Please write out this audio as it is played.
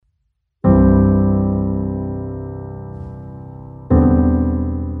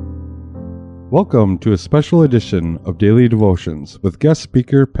Welcome to a special edition of Daily Devotions with guest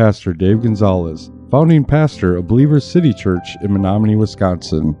speaker Pastor Dave Gonzales, founding pastor of Believers City Church in Menominee,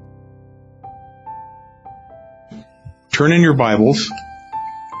 Wisconsin. Turn in your Bibles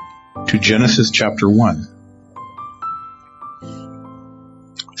to Genesis chapter 1.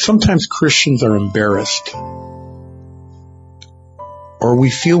 Sometimes Christians are embarrassed, or we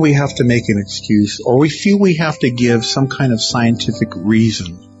feel we have to make an excuse, or we feel we have to give some kind of scientific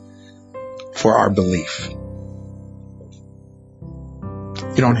reason for our belief.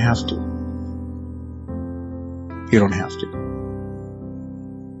 You don't have to. You don't have to.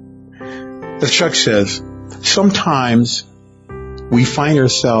 As Chuck says, sometimes we find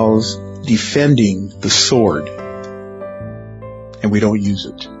ourselves defending the sword and we don't use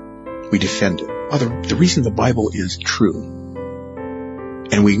it. We defend it. Well, the reason the Bible is true.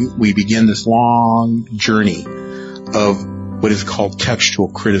 And we begin this long journey of what is called textual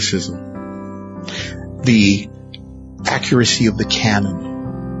criticism. The accuracy of the canon.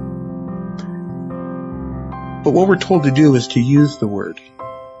 But what we're told to do is to use the word,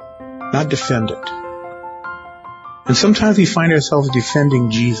 not defend it. And sometimes we find ourselves defending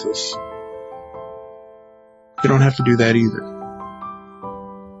Jesus. You don't have to do that either.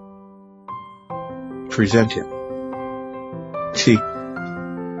 Present him. See,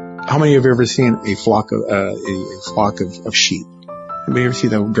 how many of you have ever seen a flock of sheep? Anybody ever see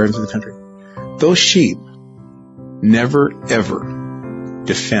that driving through the country? Those sheep never ever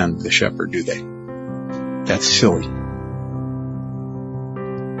defend the shepherd, do they? That's silly.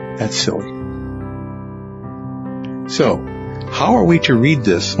 That's silly. So, how are we to read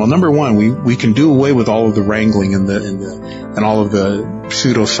this? Well, number one, we can do away with all of the wrangling and all of the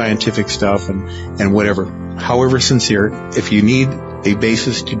pseudo-scientific stuff and whatever. However sincere, if you need a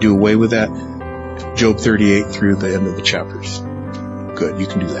basis to do away with that, Job 38 through the end of the chapters. Good, you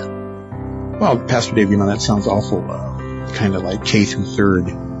can do that. Well, Pastor Dave, that sounds awful, kind of like K through third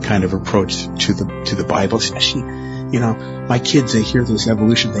kind of approach to the Bible. Especially, my kids, they hear this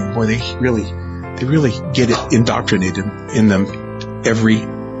evolution thing. Boy, they really get it indoctrinated in them every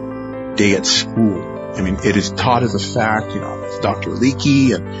day at school. I mean, it is taught as a fact. It's Dr.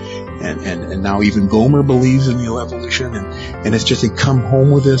 Leakey and now even Gomer believes in the evolution, and it's just they come home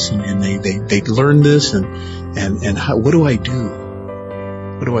with this and they learn this and what do I do?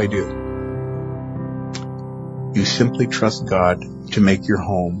 What do I do? You simply trust God to make your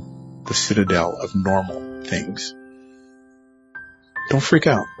home the citadel of normal things. Don't freak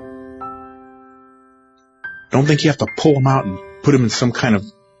out. Don't think you have to pull them out and put them in some kind of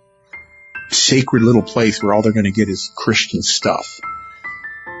sacred little place where all they're going to get is Christian stuff.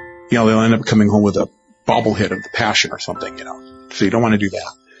 They'll end up coming home with a bobblehead of the Passion or something, So you don't want to do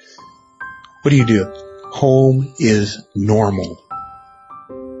that. What do? Home is normal.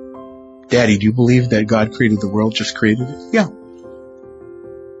 Daddy, do you believe that God created the world, just created it? Yeah.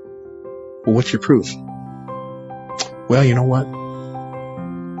 Well, what's your proof? Well, you know what?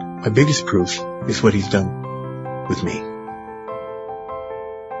 My biggest proof is what he's done with me.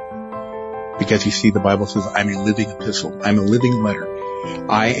 Because you see, the Bible says, I'm a living epistle. I'm a living letter.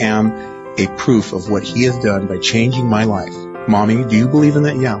 I am a proof of what he has done by changing my life. Mommy, do you believe in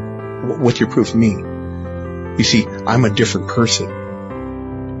that? Yeah. What's your proof? Me. You see, I'm a different person.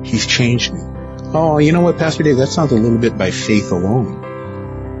 He's changed me. Oh, you know what, Pastor Dave? That sounds a little bit by faith alone.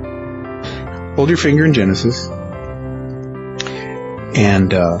 Hold your finger in Genesis and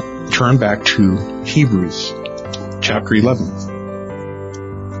turn back to Hebrews chapter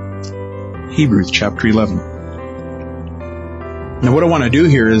 11. Hebrews chapter 11. Now, what I want to do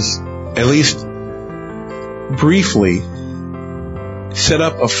here is at least briefly set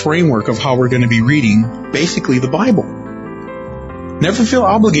up a framework of how we're going to be reading basically the Bible. Never feel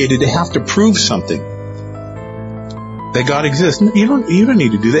obligated to have to prove something that God exists. You don't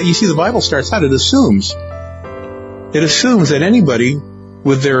need to do that. You see, the Bible starts out, it assumes that anybody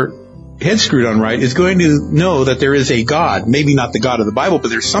with their head screwed on right is going to know that there is a God. Maybe not the God of the Bible, but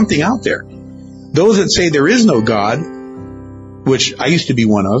there's something out there. Those that say there is no God, which I used to be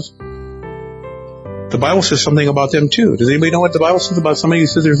one of, the Bible says something about them too. Does anybody know what the Bible says about somebody who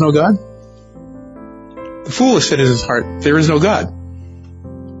says there's no God? The fool has said in his heart, there is no God.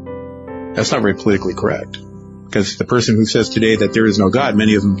 That's not very politically correct. Because the person who says today that there is no God,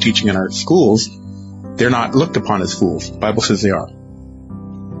 many of them teaching in our schools, they're not looked upon as fools. The Bible says they are.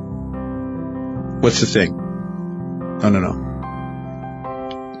 What's the thing? No.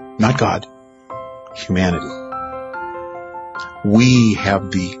 Not God. Humanity. We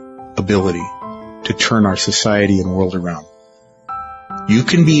have the ability to turn our society and world around. You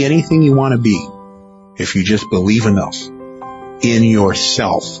can be anything you want to be if you just believe enough in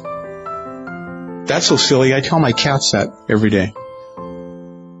yourself That's so silly. I tell my cats that every day.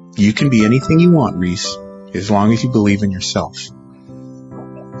 You can be anything you want, Reese, as long as you believe in yourself.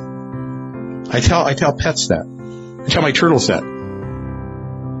 I tell pets that. I tell my turtles that.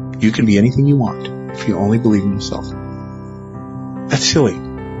 You can be anything you want if you only believe in yourself. That's silly.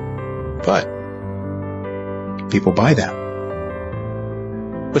 But people buy that.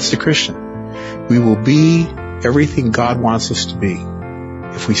 What's the Christian? We will be everything God wants us to be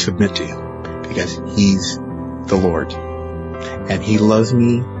if we submit to Him, because He's the Lord. And He loves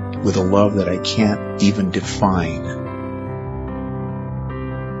me with a love that I can't even define.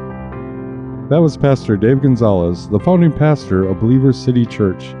 That was Pastor Dave Gonzales, the founding pastor of Believers City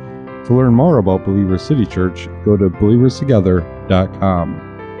Church. To learn more about Believers City Church, go to believerstogether.com.